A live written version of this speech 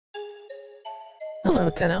Hello,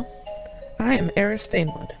 Tenno. I am Eris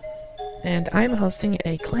Thanewood, and I am hosting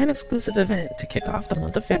a clan-exclusive event to kick off the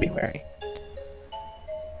month of February.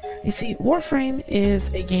 You see, Warframe is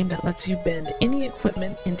a game that lets you bend any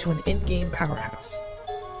equipment into an in-game powerhouse.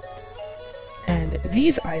 And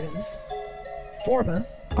these items, forma,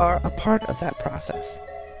 are a part of that process.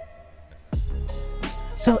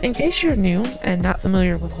 So in case you're new and not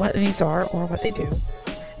familiar with what these are or what they do,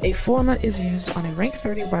 a forma is used on a rank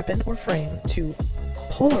 30 weapon or frame to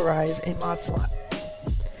polarize a mod slot.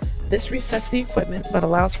 This resets the equipment but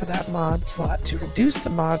allows for that mod slot to reduce the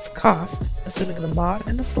mod's cost, assuming the mod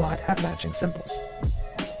and the slot have matching symbols.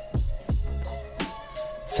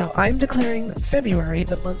 So I'm declaring February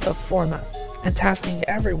the month of forma and tasking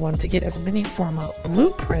everyone to get as many forma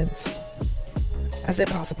blueprints as they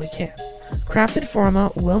possibly can. Crafted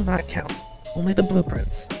forma will not count, only the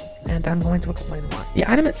blueprints, and I'm going to explain why.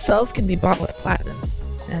 The item itself can be bought with platinum,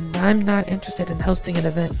 and I'm not interested in hosting an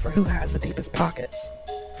event for who has the deepest pockets.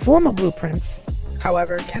 Forma blueprints,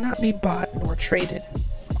 however, cannot be bought nor traded,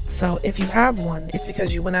 so if you have one, it's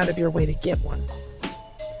because you went out of your way to get one.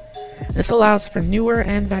 This allows for newer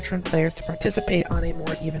and veteran players to participate on a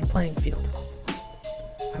more even playing field.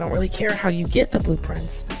 I don't really care how you get the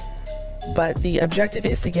blueprints, but the objective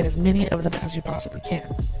is to get as many of them as you possibly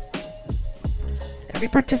can. Every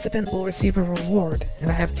participant will receive a reward, and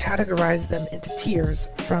I have categorized them into tiers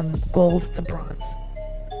from gold to bronze.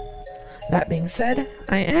 That being said,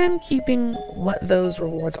 I am keeping what those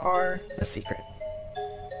rewards are a secret.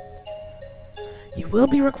 You will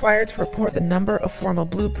be required to report the number of formal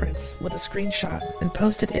blueprints with a screenshot and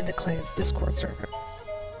post it in the clan's Discord server.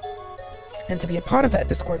 And to be a part of that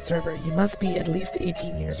Discord server, you must be at least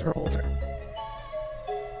 18 years or older.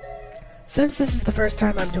 Since this is the first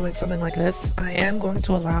time I'm doing something like this, I am going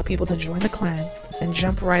to allow people to join the clan and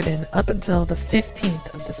jump right in up until the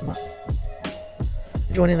 15th of this month.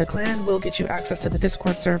 Joining the clan will get you access to the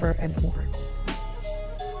Discord server and more.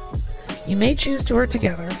 You may choose to work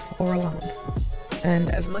together or alone, and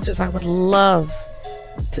as much as I would love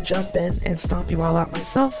to jump in and stomp you all out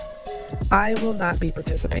myself, I will not be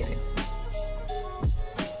participating.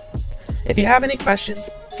 If you have any questions,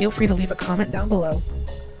 feel free to leave a comment down below,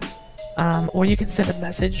 or you can send a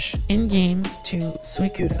message in-game to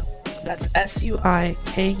Suikudo. That's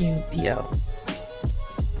S-U-I-K-U-D-O.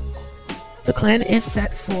 The clan is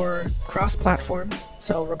set for cross-platform,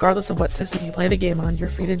 so regardless of what system you play the game on, you're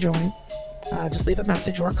free to join. Just leave a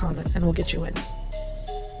message or a comment and we'll get you in.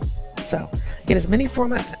 So, get as many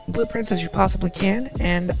format blueprints as you possibly can,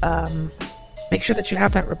 and make sure that you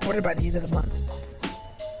have that reported by the end of the month.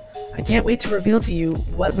 I can't wait to reveal to you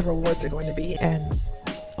what the rewards are going to be and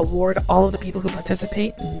award all of the people who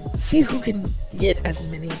participate and see who can get as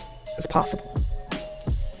many as possible.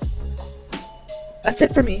 That's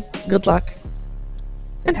it for me. Good luck,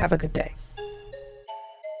 and have a good day.